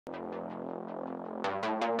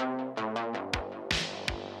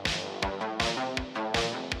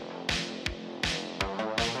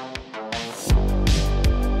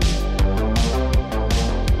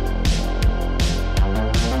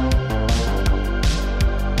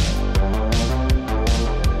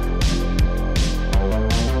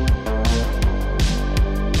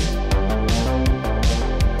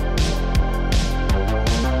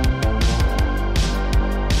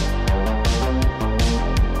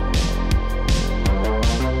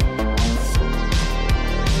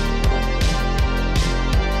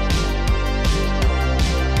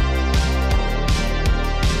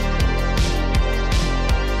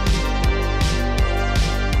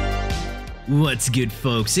What's good,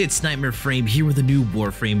 folks? It's Nightmare Frame here with a new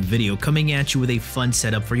Warframe video coming at you with a fun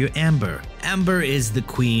setup for your Amber. Amber is the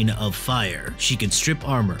queen of fire. She can strip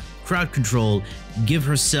armor, crowd control, give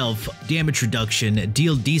herself damage reduction,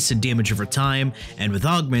 deal decent damage over time, and with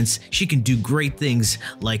augments, she can do great things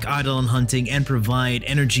like EIDOLON hunting and provide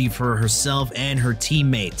energy for herself and her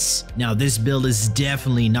teammates. Now, this build is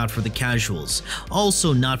definitely not for the casuals,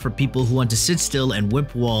 also not for people who want to sit still and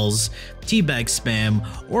whip walls, teabag spam,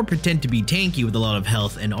 or pretend to be tanky with a lot of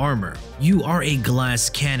health and armor. You are a glass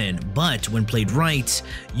cannon, but when played right,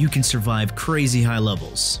 you can survive crazy high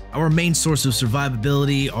levels. Our main source of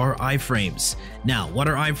survivability are iframes. Now, what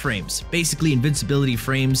are iframes? Basically invincibility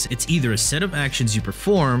frames. It's either a set of actions you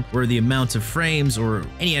perform where the amount of frames or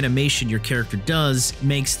any animation your character does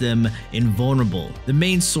makes them invulnerable. The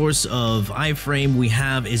main source of iframe we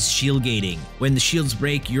have is shield gating. When the shields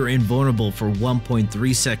break, you're invulnerable for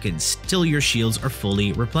 1.3 seconds till your shields are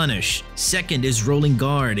fully replenished. Second is rolling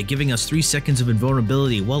guard, giving us 3 seconds of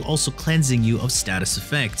invulnerability while also cleansing you of status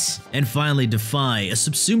effects. And finally, Defy, a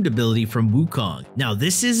subsumed ability from Wukong. Now,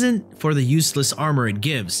 this isn't for the useless armor it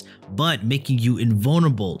gives, but making you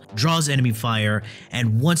invulnerable, draws enemy fire,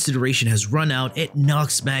 and once the duration has run out, it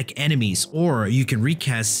knocks back enemies, or you can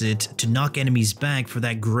recast it to knock enemies back for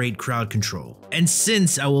that great crowd control. And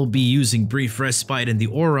since I will be using Brief Respite in the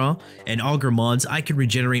Aura and Augur mods, I can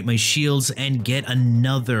regenerate my shields and get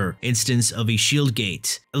another instance of a shield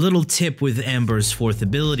gate. A little tip with Amber's fourth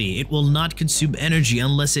ability, it will not consume energy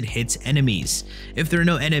unless it hits enemies. If there are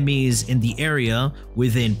no enemies in the area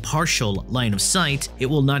within partial line of sight, it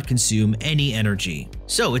will not consume any energy.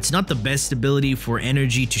 So it's not the best ability for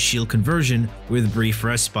energy to shield conversion with Brief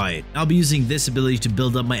Respite. I'll be using this ability to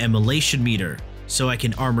build up my emulation meter, so I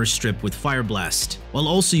can armor strip with Fire Blast, while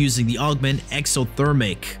also using the augment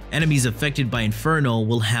Exothermic. Enemies affected by Inferno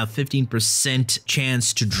will have 15%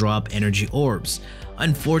 chance to drop energy orbs.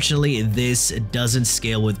 Unfortunately, this doesn't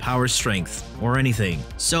scale with power strength or anything.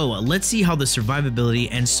 So let's see how the survivability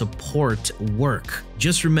and support work.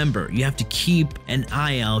 Just remember, you have to keep an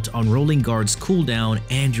eye out on rolling guard's cooldown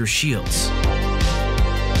and your shields.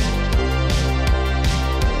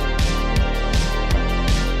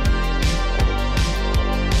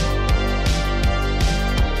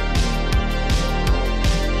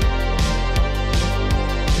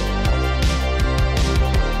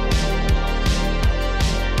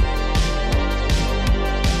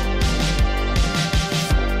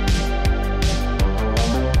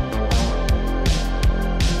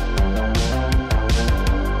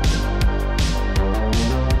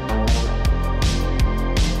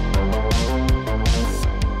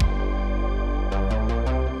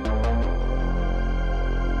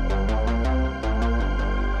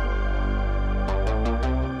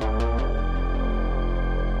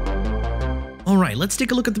 Alright, let's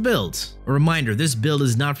take a look at the build. A reminder, this build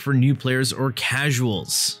is not for new players or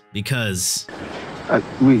casuals, because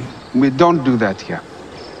we don't do that here.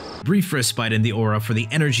 Brief Respite in the Aura for the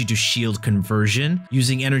energy to shield conversion.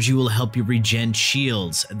 Using energy will help you regen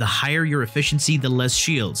shields. The higher your efficiency, the less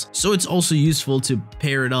shields. So it's also useful to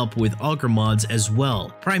pair it up with Augur mods as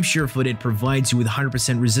well. Prime Surefooted provides you with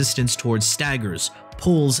 100% resistance towards staggers,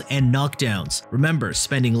 pulls, and knockdowns. Remember,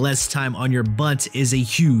 spending less time on your butt is a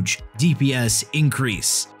huge DPS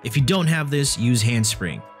increase. If you don't have this, use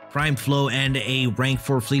Handspring. Prime Flow and a rank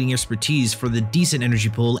 4 fleeting expertise for the decent energy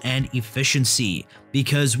pull and efficiency,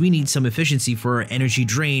 because we need some efficiency for our energy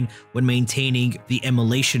drain when maintaining the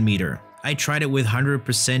emulation meter. I tried it with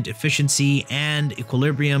 100% efficiency and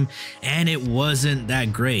equilibrium, and it wasn't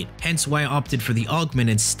that great. Hence why I opted for the augment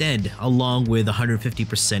instead, along with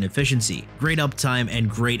 150% efficiency, great uptime, and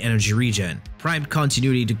great energy regen. Primed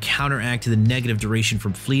continuity to counteract the negative duration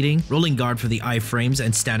from fleeting, rolling guard for the iframes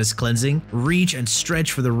and status cleansing, reach and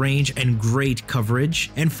stretch for the range and great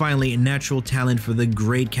coverage, and finally natural talent for the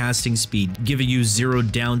great casting speed, giving you 0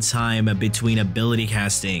 downtime between ability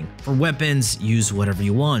casting. For weapons, use whatever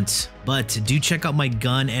you want, but do check out my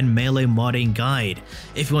gun and melee modding guide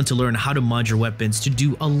if you want to learn how to mod your weapons to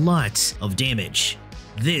do a lot of damage.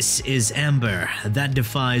 This is Amber that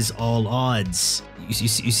defies all odds. You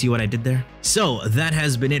see what I did there? So that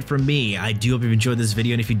has been it from me. I do hope you enjoyed this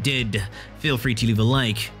video, and if you did, feel free to leave a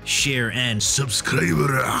like, share, and subscribe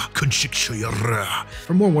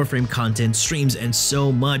for more Warframe content, streams, and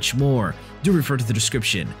so much more. Do refer to the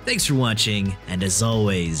description. Thanks for watching, and as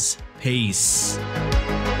always, peace.